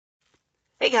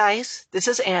Hey guys, this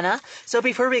is Anna. So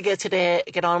before we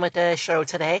get on with the show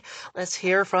today, let's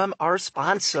hear from our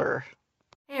sponsor.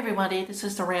 Hey everybody, this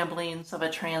is the Ramblings of a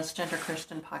Transgender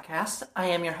Christian podcast. I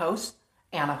am your host,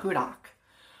 Anna Hudak.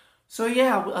 So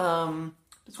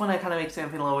just want to kind of make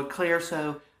something a little bit clear.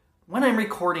 So when I'm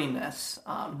recording this,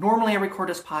 normally I record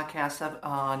this podcast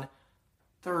on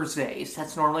Thursdays.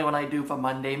 That's normally when I do the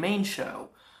Monday main show.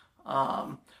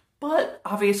 But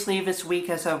obviously this week,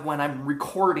 as of when I'm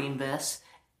recording this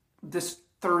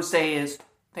Thursday is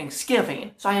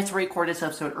Thanksgiving. So I had to record this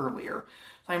episode earlier.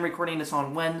 So I'm recording this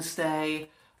on Wednesday.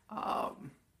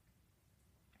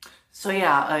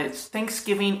 It's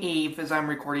Thanksgiving Eve as I'm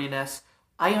recording this.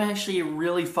 I am actually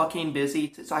really fucking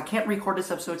busy, so I can't record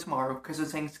this episode tomorrow because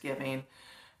it's Thanksgiving.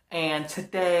 And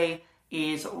today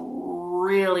is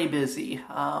really busy.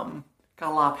 Got a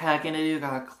lot of packing to do,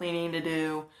 got a lot of cleaning to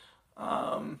do.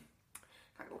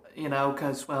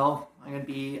 Because, I'm going to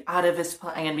be I'm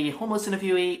going to be homeless in a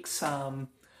few weeks. Gotta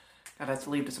have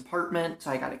to leave this apartment, so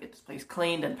I gotta get this place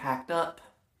cleaned and packed up.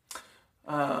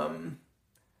 And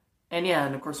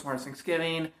of course tomorrow's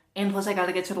Thanksgiving, and plus I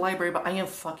gotta get to the library, but I am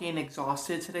fucking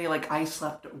exhausted today.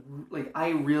 I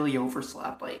really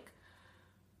overslept. I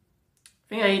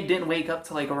think I didn't wake up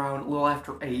till around a little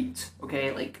after 8,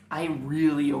 okay? I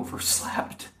really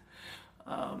overslept.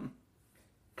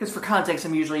 Because for context,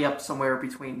 I'm usually up somewhere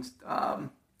between,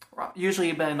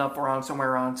 usually been up around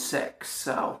somewhere around 6,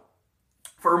 so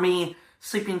for me,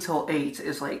 sleeping till 8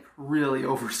 is really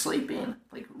oversleeping.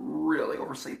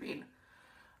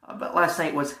 But last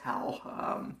night was hell.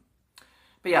 I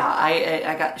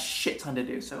got a shit ton to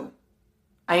do, so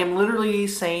I am literally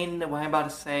saying what I'm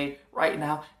about to say right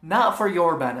now, not for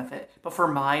your benefit, but for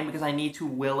mine, because I need to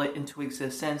will it into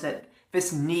existence, that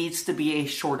this needs to be a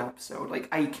short episode.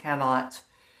 I cannot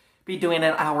be doing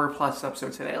an hour plus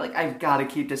episode today. I've got to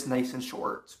keep this nice and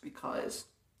short because,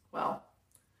 I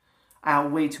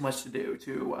have way too much to do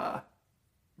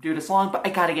do this long, but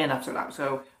I gotta get an episode out.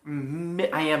 So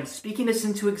I am speaking this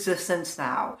into existence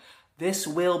now. This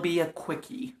will be a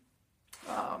quickie.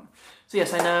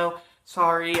 Yes, I know.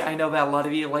 Sorry, I know that a lot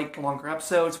of you like longer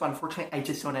episodes, but unfortunately, I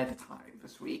just don't have the time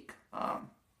this week.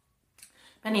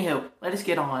 Anywho, let us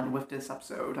get on with this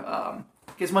episode.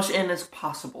 Get as much in as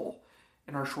possible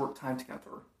in our short time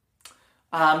together.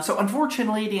 So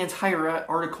unfortunately, the entire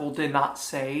article did not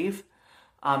save.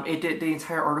 The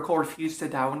entire article refused to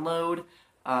download.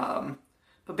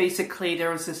 But basically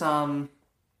there was this, a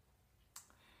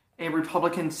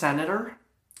Republican senator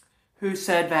who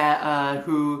said that,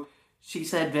 she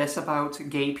said this about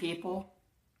gay people.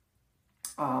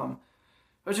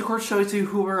 Which of course shows you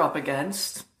who we're up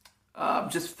against.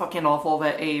 Just fucking awful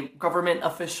that a government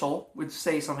official would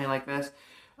say something like this.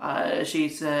 She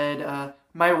said,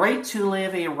 my right to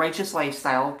live a righteous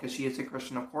lifestyle, because she is a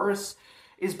Christian of course,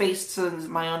 is based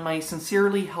on my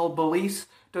sincerely held beliefs,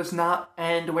 does not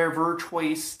end where her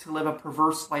choice to live a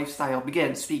perverse lifestyle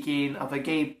begins. Speaking of a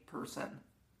gay person.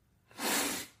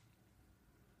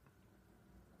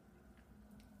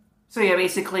 So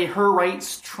basically her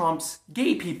rights trumps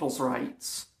gay people's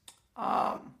rights.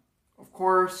 Of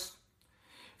course.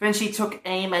 Then she took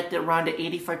aim at around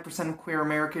 85% of queer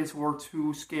Americans who were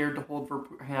too scared to hold their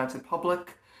hands in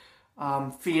public.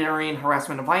 Fearing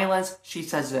harassment and violence. She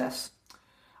says this: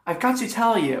 I've got to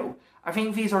tell you, I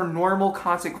think these are normal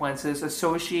consequences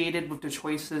associated with the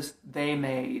choices they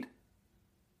made.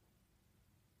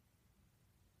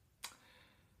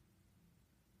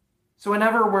 So in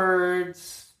other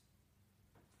words,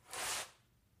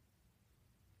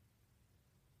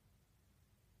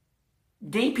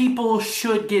 gay people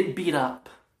should get beat up.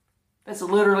 That's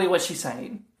literally what she's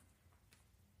saying.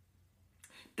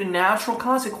 The natural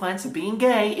consequence of being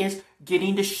gay is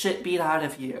getting the shit beat out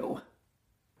of you.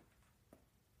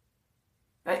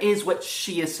 That is what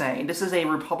she is saying. This is a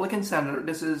Republican senator.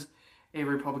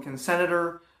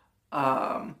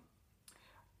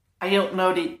 I don't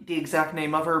know the exact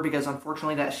name of her because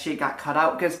unfortunately that shit got cut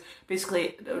out. Because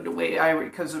basically,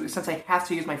 since I have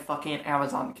to use my fucking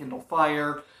Amazon Kindle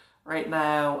Fire right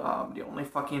now, the only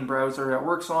fucking browser that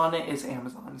works on it is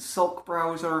Amazon Silk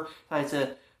browser. So I had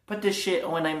to put this shit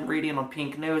when I'm reading on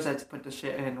Pink News. I had to put this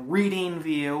shit in reading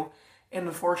view. And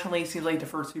unfortunately, it seems like the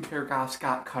first 2 paragraphs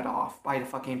got cut off by the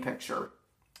fucking picture.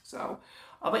 So,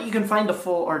 but you can find the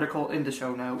full article in the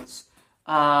show notes.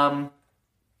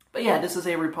 This is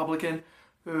a Republican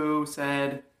who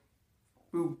straight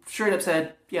up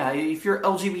said, if you're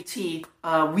LGBT,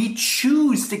 we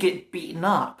choose to get beaten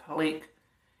up.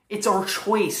 It's our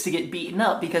choice to get beaten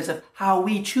up because of how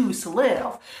we choose to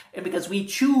live. And because we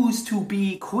choose to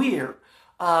be queer,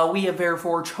 we have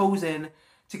therefore chosen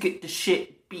to get the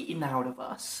shit beaten out of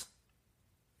us.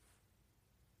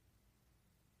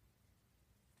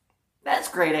 That's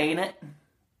great, ain't it?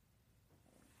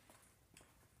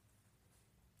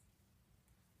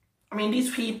 I mean,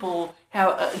 these people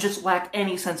have just lack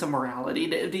any sense of morality.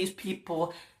 These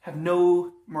people have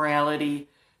no morality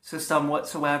system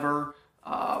whatsoever.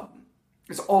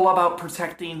 It's all about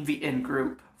protecting the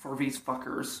in-group for these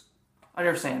fuckers.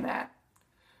 Understand that.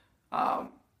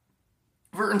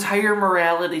 Their entire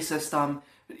morality system,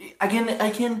 I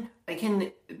can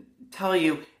tell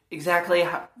you exactly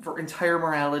how their entire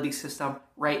morality system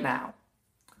right now.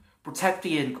 Protect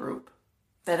the in-group.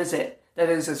 That is it. That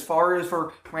is as far as their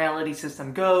morality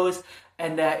system goes,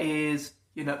 and that is,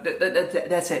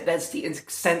 that's it. That's the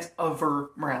extent of their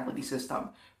morality system.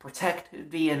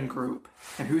 Protect the in-group.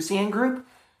 And who's the in-group?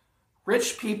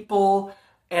 Rich people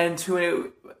and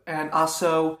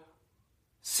also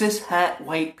cishet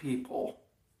white people.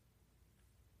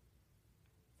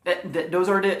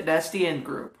 That's the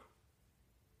in-group.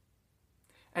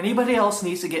 Anybody else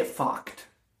needs to get fucked.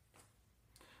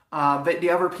 But the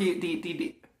other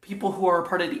the people who are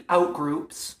part of the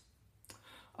out-groups,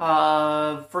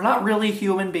 for not really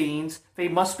human beings, they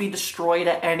must be destroyed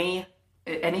at any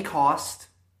cost.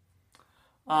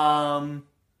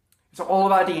 It's all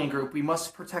about the in-group. We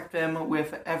must protect them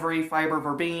with every fiber of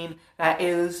our being. That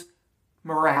is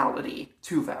morality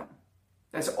to them.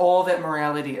 That's all that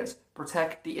morality is.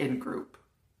 Protect the in-group.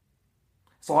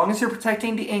 As long as you're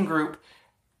protecting the in-group,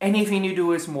 anything you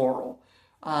do is moral.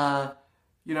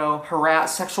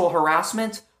 Sexual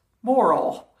harassment,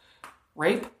 moral.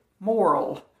 Rape,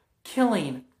 moral.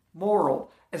 Killing,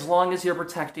 moral. As long as you're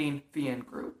protecting the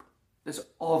in-group. That's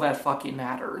all that fucking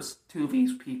matters to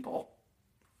these people.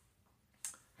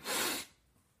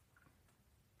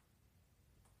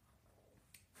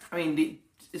 I mean,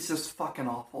 it's just fucking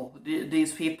awful.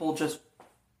 These people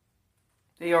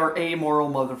they are amoral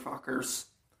motherfuckers.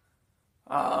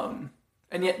 And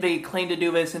yet they claim to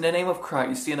do this in the name of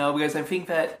Christ, because I think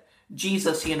that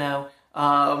Jesus, he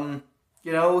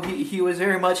was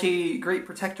very much a great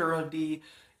protector of the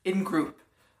in-group,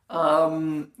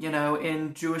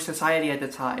 in Jewish society at the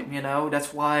time,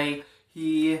 that's why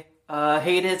he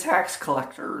hated tax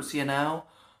collectors, he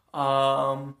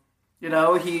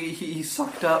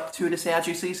sucked up to the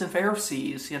Sadducees and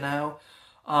Pharisees,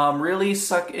 really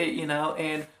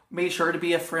and made sure to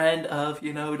be a friend of,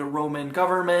 the Roman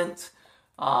government.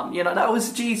 That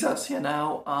was Jesus, he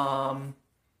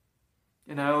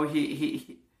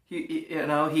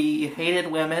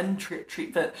hated women,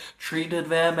 treated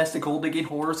them as the gold-digging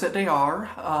whores that they are.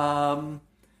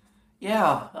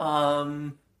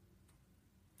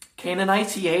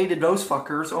 Canaanites, he hated those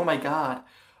fuckers. Oh my God.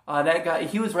 That guy,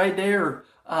 he was right there,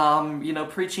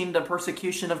 preaching the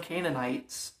persecution of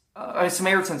Canaanites.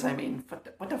 Samaritans, I mean.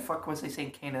 What the fuck was I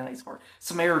saying Canaanites for?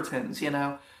 Samaritans,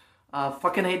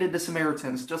 fucking hated the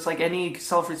Samaritans, just like any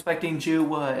self-respecting Jew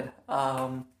would.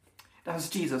 That was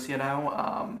Jesus,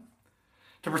 the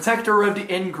protector of the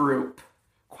in-group,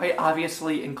 quite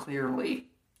obviously and clearly,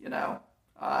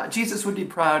 Jesus would be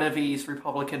proud of these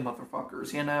Republican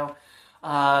motherfuckers,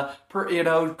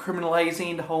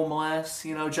 criminalizing the homeless,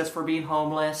 just for being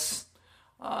homeless,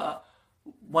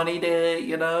 wanting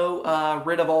to,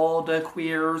 rid of all the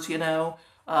queers, thinking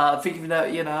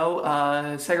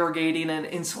that, segregating and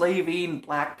enslaving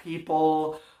black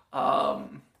people,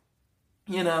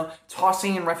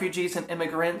 tossing refugees and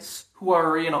immigrants who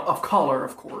are, of color,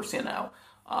 of course, in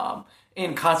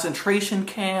concentration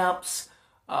camps,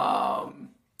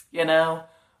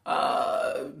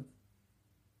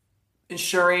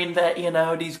 ensuring that,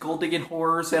 these gold-digging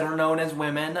whores that are known as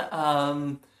women,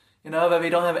 that they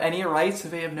don't have any rights, that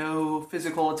they have no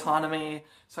physical autonomy,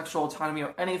 sexual autonomy,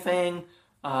 or anything.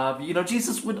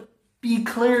 Jesus would be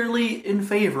clearly in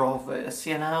favor of this,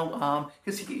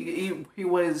 because he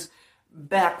was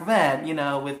back then,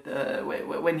 with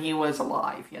when he was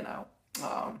alive,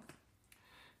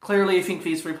 clearly I think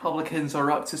these Republicans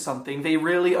are up to something. They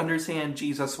really understand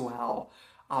Jesus well,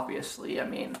 obviously. I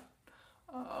mean,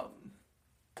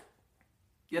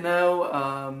 in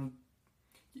the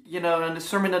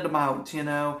Sermon on the Mount,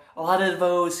 a lot of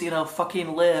those,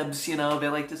 fucking libs, they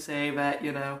like to say that,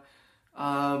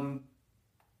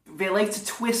 they like to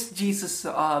twist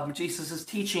Jesus's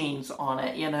teachings on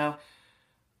it,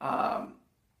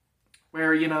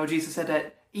 where, Jesus said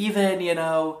that even,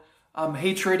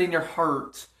 hatred in your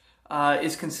heart,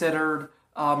 is considered,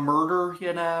 murder,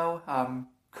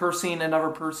 cursing another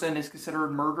person is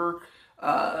considered murder.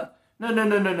 No.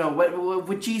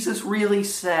 What Jesus really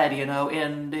said,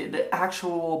 in the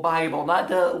actual Bible, not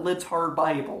the libtard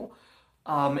Bible,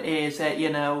 is that,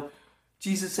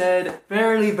 Jesus said,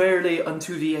 "Verily, verily,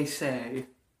 unto thee I say,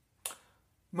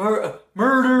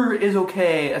 Murder is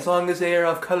okay as long as they are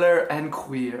of color and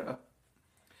queer.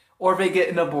 Or they get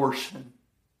an abortion.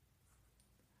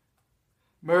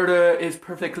 Murder is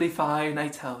perfectly fine, I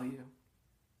tell you.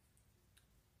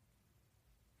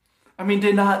 I mean,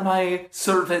 did not my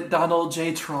servant Donald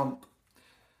J. Trump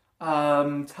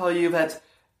tell you that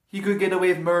he could get away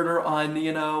with murder on,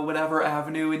 whatever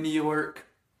avenue in New York?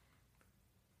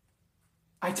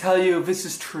 I tell you, this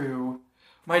is true.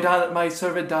 My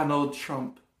servant Donald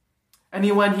Trump.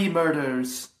 Anyone he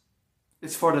murders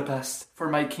is for the best, for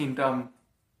my kingdom.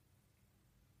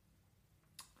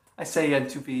 I say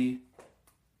unto thee,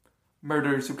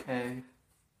 murder's okay.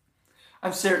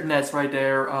 I'm certain that's right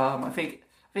there. I think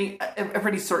I'm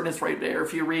pretty certain it's right there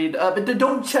if you read. But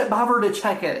don't bother to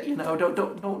check it.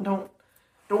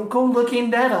 Don't go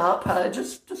looking that up.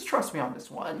 Just trust me on this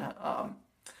one.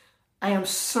 I am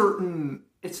certain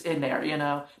it's in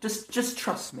there. Just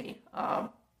trust me. I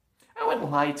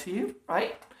wouldn't lie to you,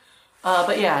 right?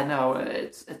 But yeah, no,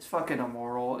 it's fucking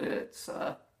immoral. It's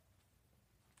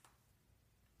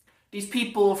these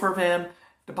people, for them,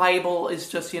 the Bible is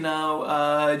just just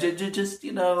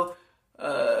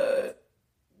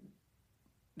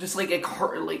like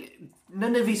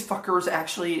none of these fuckers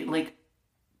actually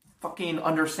fucking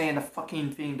understand the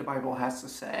fucking thing the Bible has to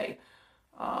say.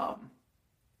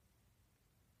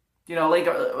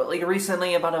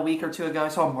 Recently, about a week or two ago, I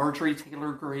saw Marjorie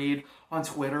Taylor Greene on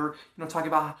Twitter, talking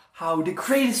about how the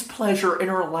greatest pleasure in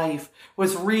her life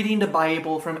was reading the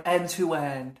Bible from end to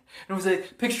end. And it was a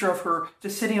picture of her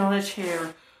just sitting on a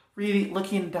chair, reading,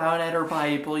 looking down at her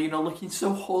Bible, looking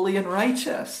so holy and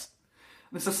righteous.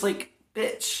 And it's just like,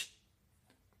 bitch.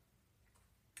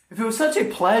 If it was such a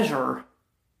pleasure,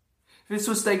 if this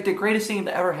was the greatest thing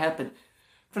that ever happened,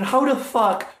 then how the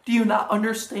fuck do you not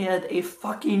understand a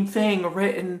fucking thing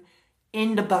written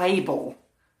in the Bible?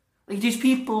 These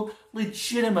people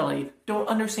legitimately don't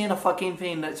understand a fucking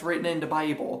thing that's written in the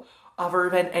Bible, other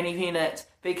than anything that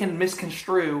they can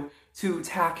misconstrue to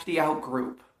attack the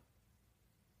outgroup.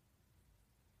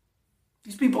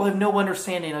 These people have no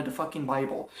understanding of the fucking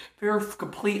Bible. They're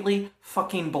completely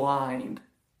fucking blind.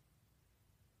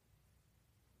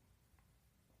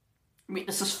 I mean,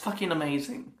 this is fucking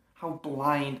amazing. How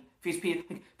blind these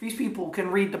people can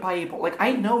read the Bible.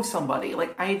 I know somebody.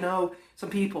 I know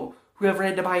some people who have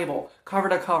read the Bible cover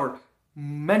to cover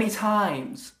many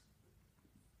times,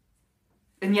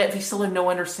 and yet they still have no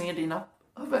understanding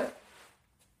of it.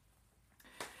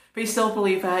 They still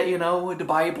believe that the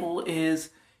Bible is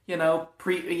is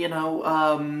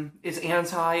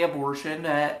anti-abortion.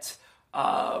 That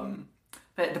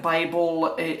the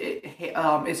Bible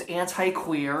is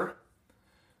anti-queer.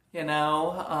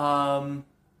 But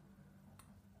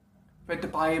the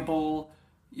Bible,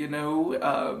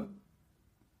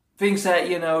 thinks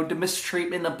that, the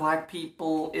mistreatment of black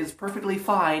people is perfectly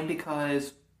fine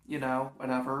because,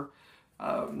 whatever.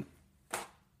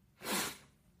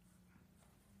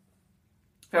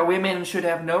 That women should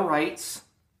have no rights.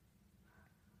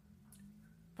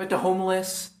 But the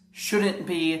homeless shouldn't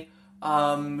be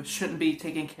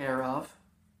taken care of.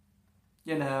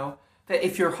 That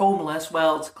if you're homeless,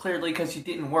 well, it's clearly because you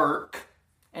didn't work.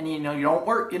 And, you don't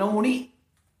work, you don't eat.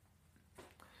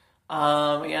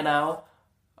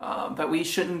 But we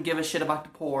shouldn't give a shit about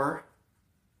the poor.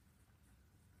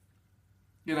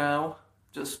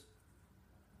 Just,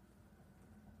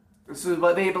 this is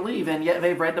what they believe, and yet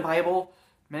they've read the Bible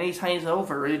many times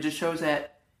over. It just shows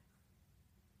that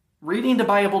reading the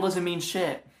Bible doesn't mean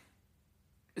shit.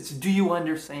 It's, do you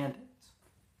understand it?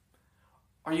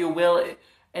 Are you willing?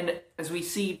 And as we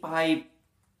see by,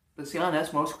 let's be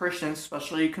honest, most Christians,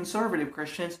 especially conservative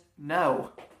Christians,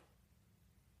 no.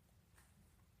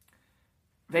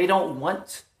 They don't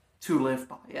want to live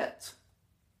by it.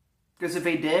 Because if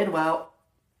they did, well,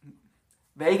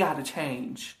 they gotta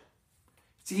change.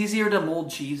 It's easier to mold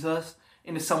Jesus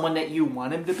into someone that you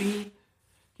want him to be,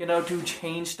 to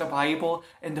change the Bible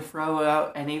and to throw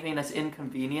out anything that's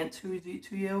inconvenient to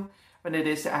you, than it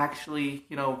is to actually,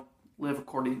 live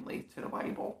accordingly to the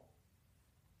Bible.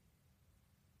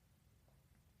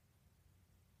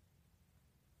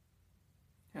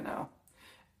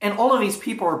 And all of these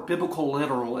people are biblical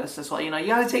literalists. That's why, you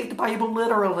gotta take the Bible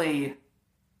literally.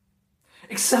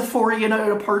 Except for,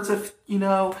 the parts of,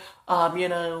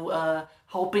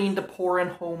 helping the poor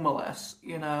and homeless,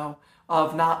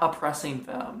 of not oppressing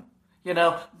them.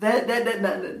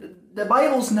 The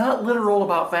Bible's not literal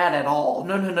about that at all.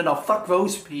 No, fuck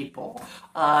those people.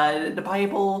 The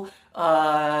Bible,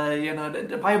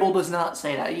 the Bible does not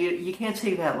say that. You can't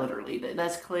take that literally.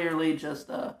 That's clearly just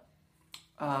a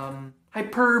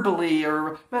hyperbole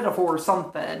or metaphor or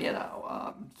something, you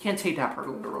can't take that part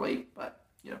literally, but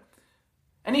you know,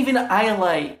 anything I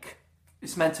like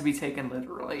is meant to be taken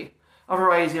literally.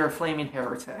 Otherwise, you're a flaming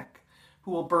heretic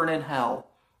who will burn in hell.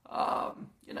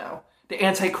 You know, the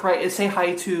Antichrist. Say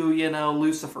hi to, you know,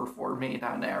 Lucifer for me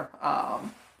down there.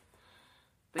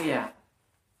 But yeah.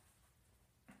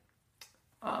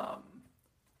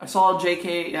 I saw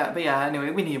J.K. Yeah, but yeah. Anyway,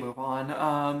 we need to move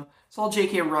on. Saw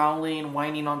J.K. Rowling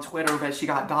whining on Twitter that she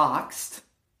got doxxed.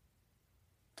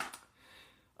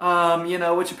 You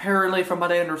know, which apparently, from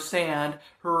what I understand,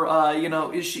 her, you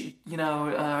know, is she, you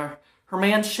know, her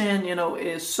mansion, you know,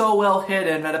 is so well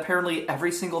hidden that apparently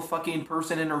every single fucking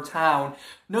person in her town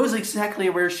knows exactly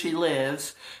where she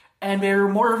lives, and they're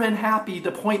more than happy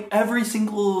to point every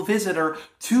single visitor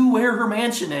to where her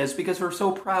mansion is because they're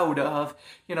so proud of,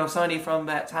 you know, somebody from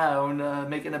that town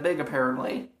making it big,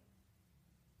 apparently.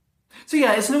 So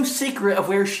yeah, it's no secret of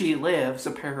where she lives,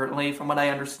 apparently, from what I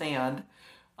understand.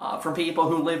 From people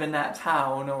who live in that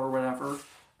town or whatever.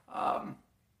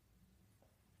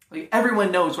 Like,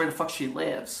 everyone knows where the fuck she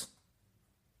lives.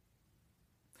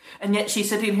 And yet she's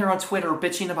sitting here on Twitter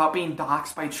bitching about being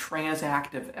doxxed by trans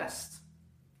activists.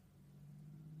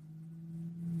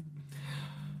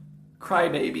 Cry,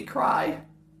 baby, cry.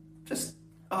 Just,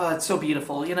 oh, it's so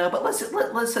beautiful, you know? But let's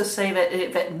just say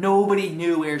that nobody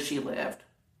knew where she lived.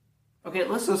 Okay,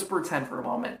 let's just pretend for a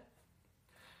moment.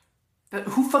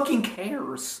 Who fucking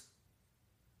cares?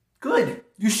 Good.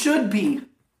 You should be.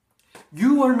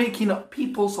 You are making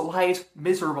people's lives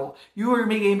miserable. You are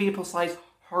making people's lives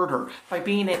harder by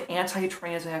being an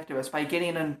anti-trans activist, by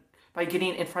getting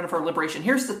in front of our liberation.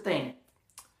 Here's the thing.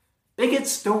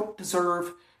 Bigots don't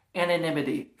deserve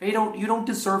anonymity. You don't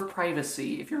deserve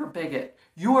privacy if you're a bigot.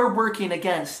 You are working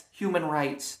against human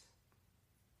rights.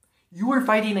 You are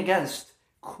fighting against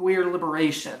queer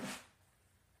liberation.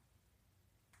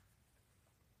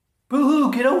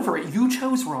 Boo-hoo, get over it. You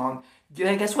chose wrong.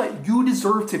 Guess what? You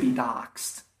deserve to be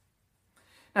doxxed.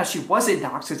 Now, she wasn't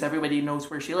doxxed because everybody knows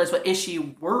where she lives, but if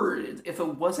it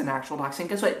was an actual doxing,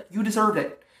 guess what? You deserved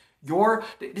it.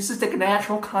 This is the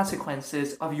natural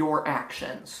consequences of your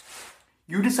actions.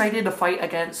 You decided to fight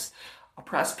against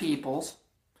oppressed peoples,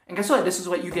 and guess what? This is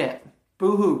what you get.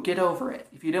 Boo-hoo, get over it.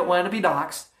 If you don't want to be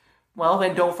doxxed, well,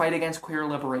 then don't fight against queer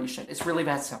liberation. It's really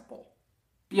that simple.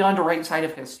 Be on the right side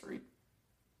of history.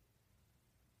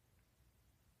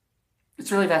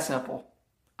 It's really that simple.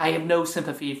 I have no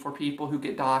sympathy for people who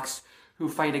get doxxed, who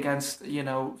fight against, you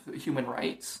know, human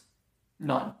rights.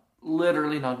 None.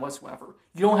 Literally none whatsoever.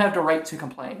 You don't have the right to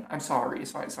complain. I'm sorry,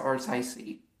 as far as I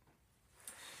see.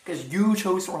 Because you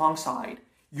chose the wrong side.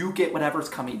 You get whatever's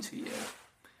coming to you.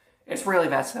 It's really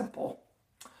that simple.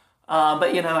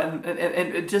 But, you know,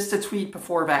 and just a tweet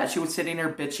before that, she was sitting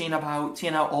there bitching about, you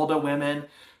know, all the women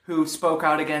who spoke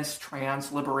out against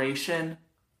trans liberation.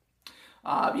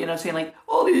 You know, saying like,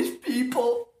 all these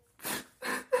people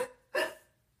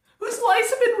whose lives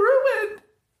have been ruined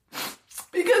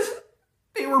because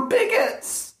they were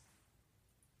bigots.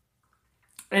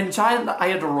 And John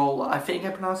Iadarola, I think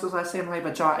I pronounced his last name right,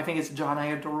 but I think it's John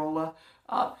Iadarola.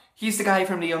 He's the guy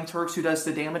from the Young Turks who does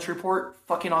the Damage Report.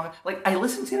 Fucking awesome. Like, I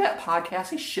listened to that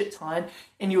podcast a shit ton,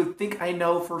 and you would think I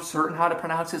know for certain how to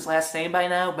pronounce his last name by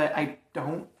now, but I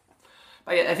don't.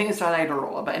 I think it's John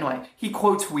Iadarola, but anyway, he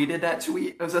quote tweeted that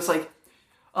tweet. It was just like,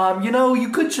 you know, you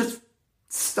could just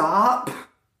stop.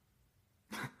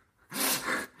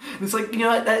 It's like, you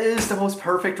know, that is the most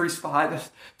perfect response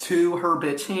to her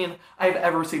bitching I've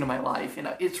ever seen in my life. You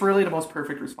know, it's really the most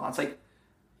perfect response. Like,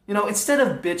 you know, instead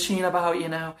of bitching about, you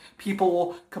know,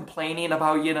 people complaining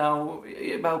about, you know,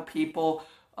 about people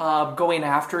going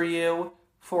after you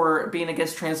for being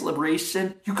against trans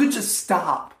liberation, you could just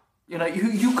stop. You know,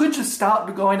 you could just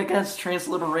stop going against trans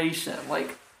liberation.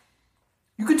 Like,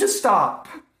 you could just stop.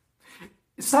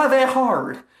 It's not that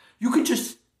hard. You could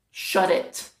just shut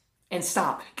it and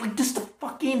stop. Like, just the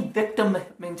fucking victim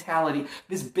mentality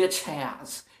this bitch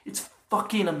has. It's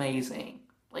fucking amazing.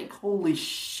 Like, holy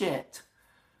shit.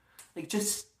 Like,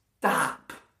 just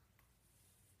stop.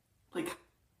 Like,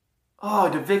 oh,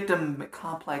 the victim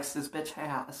complex this bitch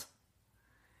has.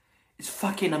 It's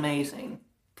fucking amazing.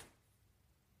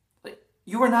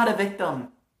 You are not a victim.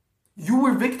 You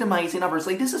were victimizing others.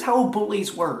 Like, this is how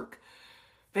bullies work.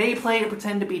 They play to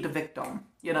pretend to be the victim.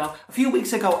 You know, a few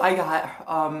weeks ago, I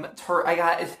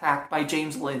got attacked by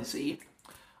James Lindsay.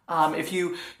 If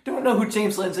you don't know who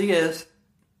James Lindsay is,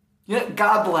 you know,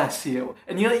 God bless you.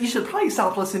 And you know, you should probably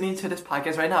stop listening to this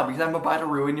podcast right now because I'm about to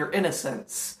ruin your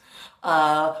innocence.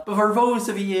 But for those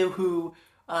of you who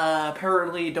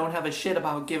apparently don't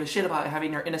give a shit about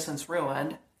having your innocence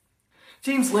ruined,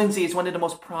 James Lindsay is one of the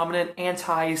most prominent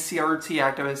anti-CRT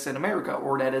activists in America,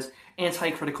 or that is,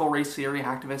 anti-critical race theory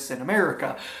activists in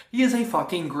America. He is a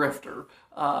fucking grifter.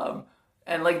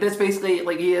 And, like, that's basically,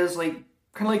 like, he is, like,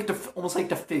 kind of like, almost like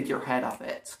the figurehead of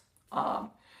it.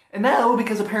 And now,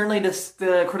 because apparently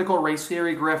the critical race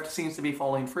theory grift seems to be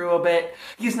falling through a bit,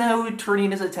 he's now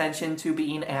turning his attention to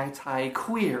being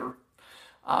anti-queer.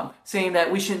 Saying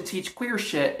that we shouldn't teach queer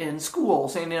shit in school,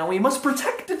 saying, we must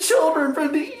protect the children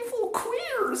from the evil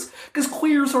queers, because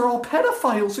queers are all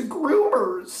pedophiles and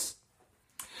groomers.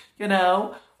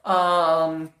 And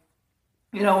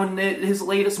his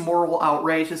latest moral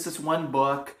outrage is this one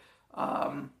book,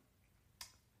 that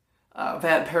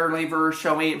apparently they're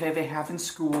showing, that they have in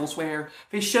schools, where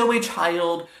they show a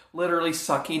child literally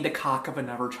sucking the cock of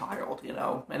another child,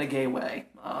 in a gay way.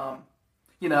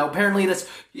 Apparently that's,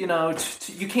 you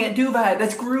can't do that.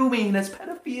 That's grooming. That's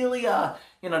pedophilia.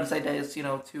 This idea is,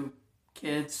 two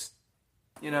kids,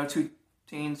 two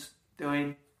teens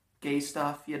doing gay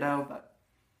stuff, but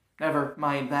never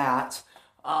mind that.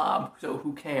 So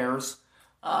who cares?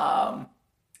 But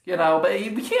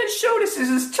we can't show this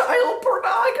as child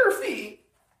pornography.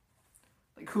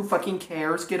 Like, who fucking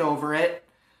cares? Get over it.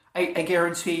 I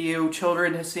guarantee you,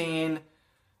 children have seen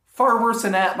far worse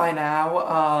than that by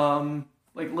now.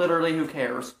 Like, literally, who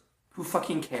cares? Who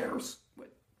fucking cares?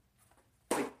 Like,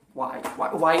 why?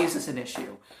 Why is this an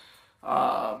issue?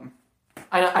 I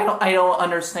don't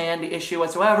understand the issue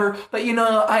whatsoever, but,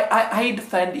 I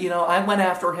defend, I went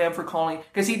after him for calling,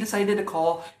 because he decided to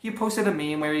call, he posted a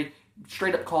meme where he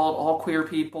straight up called all queer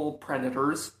people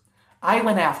predators. I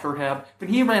went after him, but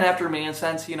he went after me and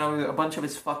sent, a bunch of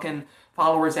his fucking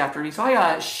followers after me, so I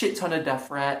got a shit ton of death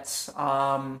threats.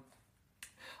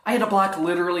 I had to block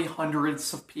literally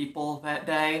hundreds of people that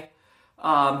day,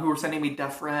 who were sending me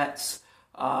death threats,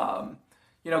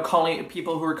 calling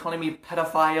people who were calling me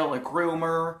pedophile, a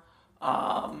groomer.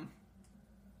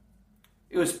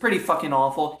 It was pretty fucking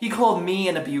awful. He called me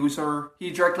an abuser. He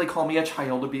directly called me a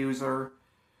child abuser.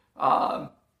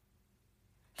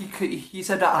 He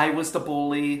said that I was the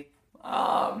bully.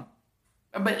 But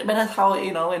that's how,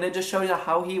 and it just shows you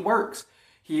how he works.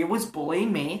 He was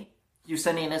bullying me. He was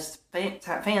sending his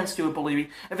fans to bully me,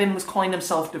 and then was calling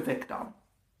himself the victim.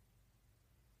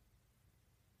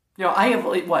 I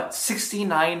have,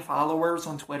 69 followers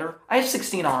on Twitter? I have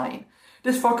 69.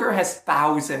 This fucker has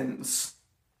thousands.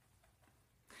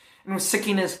 And was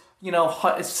sicking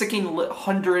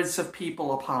hundreds of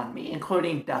people upon me,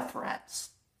 including death threats.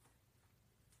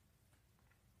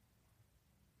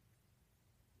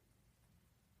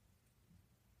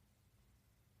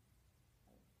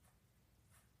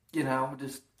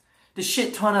 Just the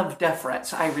shit ton of death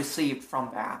threats I received from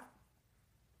that.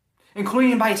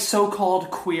 Including by so-called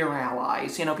queer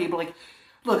allies. People like,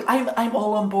 look, I'm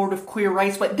all on board with queer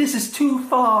rights, but this is too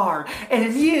far.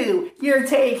 And you're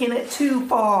taking it too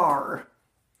far.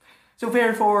 So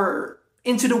therefore,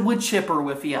 into the wood chipper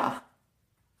with ya.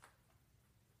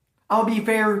 I'll be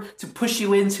there to push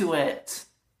you into it.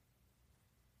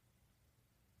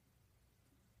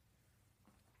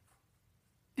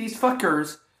 These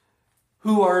fuckers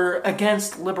who are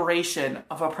against liberation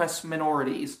of oppressed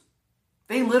minorities,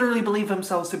 they literally believe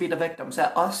themselves to be the victims,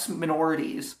 that us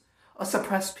minorities, us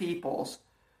oppressed peoples,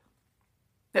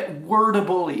 that we're the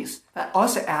bullies, that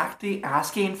us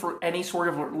asking for any sort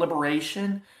of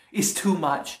liberation is too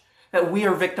much, that we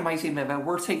are victimizing them, that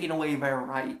we're taking away their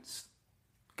rights.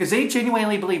 Because they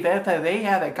genuinely believe that they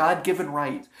have a God-given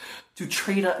right to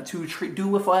do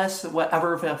with us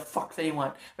whatever the fuck they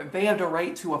want. That they have the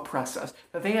right to oppress us.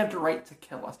 That they have the right to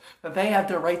kill us. That they have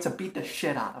the right to beat the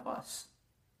shit out of us.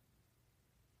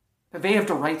 That they have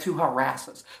the right to harass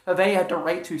us. That they have the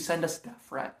right to send us death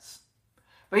threats.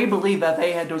 They believe that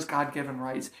they had those God-given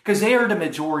rights. Because they are the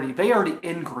majority. They are the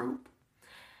in-group.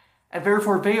 And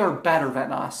therefore they are better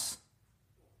than us.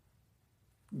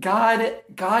 God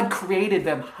created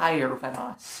them higher than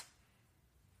us.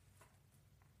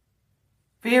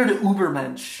 They are the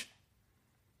Ubermensch.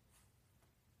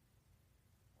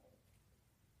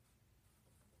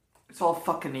 It's all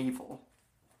fucking evil.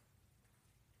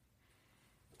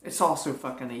 It's also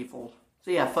fucking evil.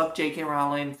 So yeah, fuck J.K.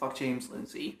 Rowling, fuck James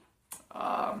Lindsay.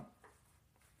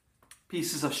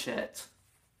 Pieces of shit.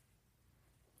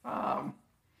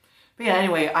 But yeah,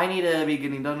 anyway, I need to be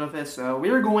getting done with this, so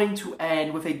we're going to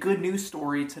end with a good news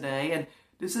story today, and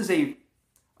this is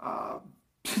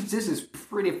this is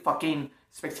pretty fucking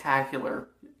spectacular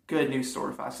good news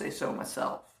story, if I say so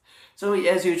myself. So,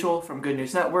 as usual, from Good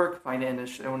News Network, find it in the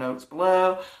show notes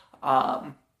below.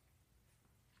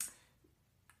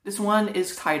 This one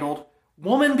is titled,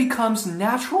 Woman becomes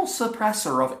natural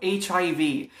suppressor of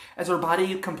HIV as her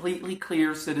body completely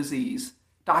clears the disease.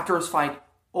 Doctors find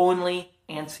only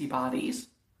antibodies.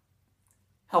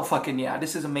 Hell fucking yeah,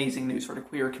 this is amazing news for the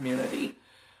queer community.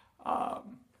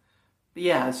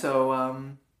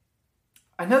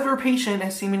 Another patient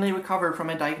has seemingly recovered from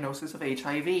a diagnosis of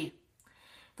HIV. A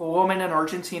woman in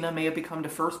Argentina may have become the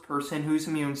first person whose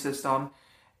immune system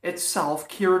itself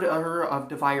cured her of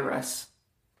the virus.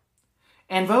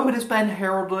 And though it has been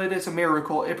heralded as a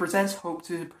miracle, it presents hope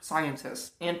to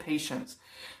scientists and patients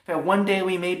that one day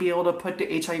we may be able to put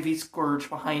the HIV scourge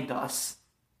behind us.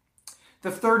 The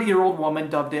 30-year-old woman,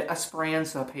 dubbed it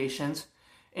Esperanza patient,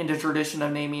 in the tradition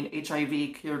of naming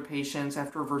HIV-cured patients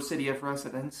after their city of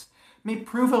residence, may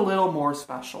prove a little more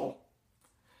special.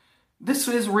 This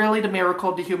is really the miracle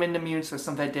of the human immune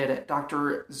system that did it.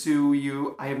 Dr. Zhu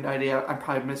Yu, I have no idea, I'm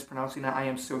probably mispronouncing that, I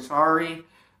am so sorry.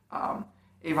 A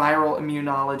viral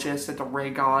immunologist at the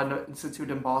Ragon Institute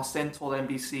in Boston told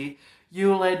NBC,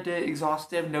 Yu led the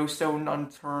exhaustive, no stone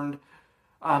unturned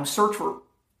search for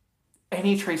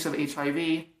any trace of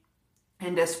HIV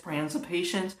in Esperanza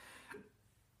patients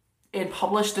and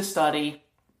published a study.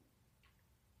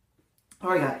 Oh,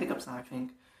 I got hiccups now, I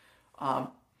think.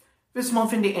 This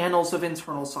month in the Annals of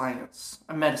Internal Science,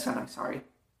 Medicine.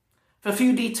 The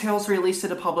few details released to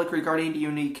the public regarding the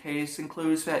unique case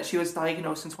includes that she was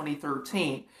diagnosed in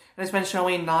 2013 and has been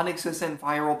showing non-existent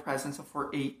viral presence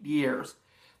for 8 years.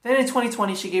 Then in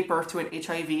 2020, she gave birth to an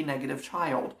HIV-negative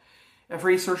child. If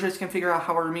researchers can figure out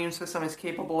how our immune system is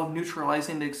capable of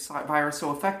neutralizing the virus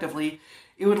so effectively,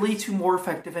 it would lead to more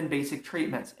effective and basic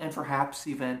treatments, and perhaps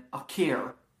even a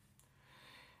cure.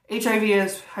 HIV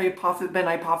has been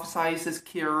hypothesized as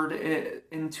cured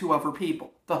in 2 other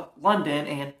people, the London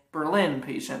and Berlin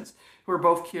patients, who were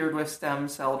both cured with stem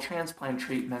cell transplant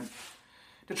treatment.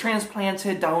 The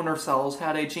transplanted donor cells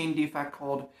had a gene defect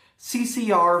called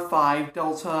CCR5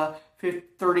 delta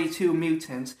 32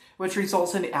 mutant, which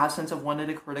results in the absence of one of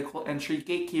the critical entry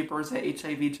gatekeepers that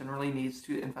HIV generally needs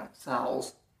to infect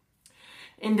cells.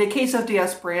 In the case of the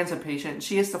Esperanza patient,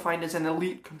 she is defined as an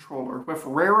elite controller with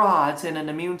rare odds and an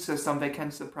immune system that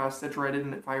can suppress the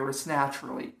dreaded virus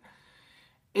naturally.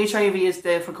 HIV is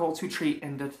difficult to treat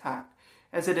and detect,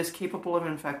 as it is capable of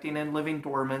infecting and living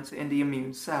dormant in the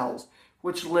immune cells,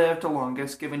 which live the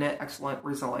longest, giving it excellent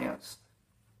resilience.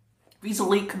 These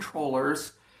elite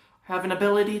controllers have an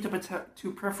ability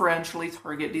to preferentially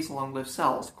target these long-lived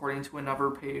cells, according to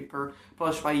another paper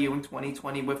published by Yu in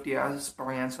 2020 with the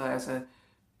Esperanza as a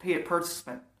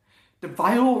participant. The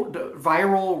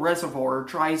viral reservoir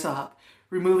dries up,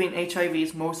 removing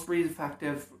HIV's most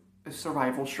effective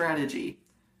survival strategy.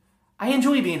 I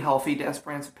enjoy being healthy, the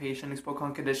Esperanza patient who spoke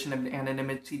on condition of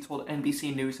anonymity told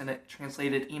NBC News in a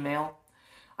translated email.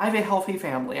 I have a healthy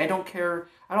family. I don't care.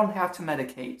 I don't have to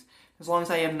medicate. As long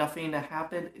as I have nothing to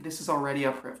happen, this is already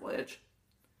a privilege.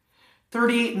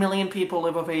 38 million people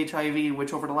live with HIV,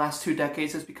 which over the last 2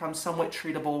 decades has become somewhat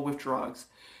treatable with drugs.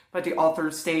 But the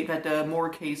authors state that the more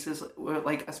cases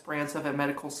like Esperanza that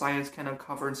medical science can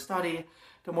uncover and study,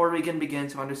 the more we can begin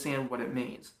to understand what it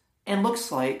means and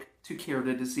looks like to cure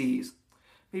the disease.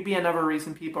 Maybe another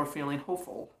reason people are feeling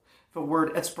hopeful. The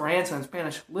word Esperanza in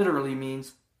Spanish literally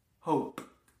means hope.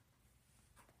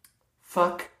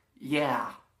 Fuck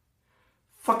yeah.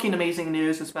 Fucking amazing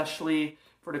news, especially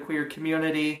for the queer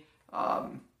community.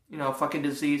 Fucking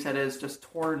disease that has just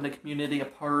torn the community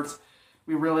apart.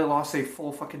 We really lost a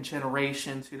full fucking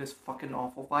generation to this fucking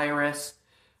awful virus.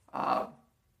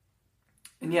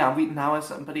 We now have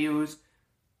somebody who's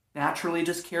naturally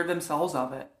just cured themselves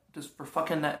of it. Just for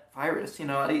fucking that virus,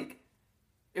 it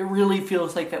really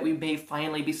feels like that we may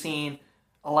finally be seeing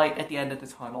a light at the end of the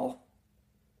tunnel.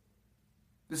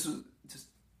 This is just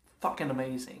fucking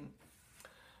amazing.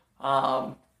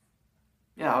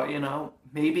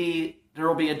 Maybe there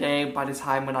will be a day by the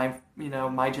time when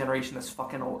my generation is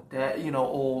fucking old,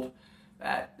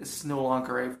 that this is no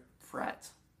longer a threat,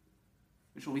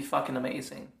 which will be fucking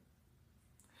amazing.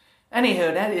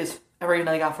 Anywho, that is everything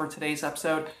I got for today's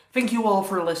episode. Thank you all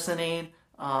for listening.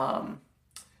 I'd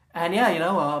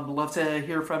love to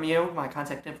hear from you. My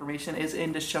contact information is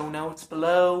in the show notes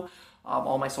below.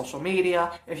 All my social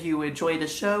media. If you enjoy the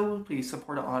show, please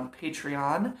support it on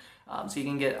Patreon, so you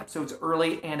can get episodes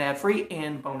early and ad-free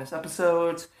and bonus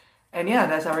episodes. And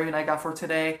that's everything I got for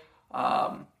today.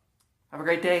 Have a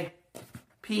great day.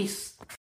 Peace.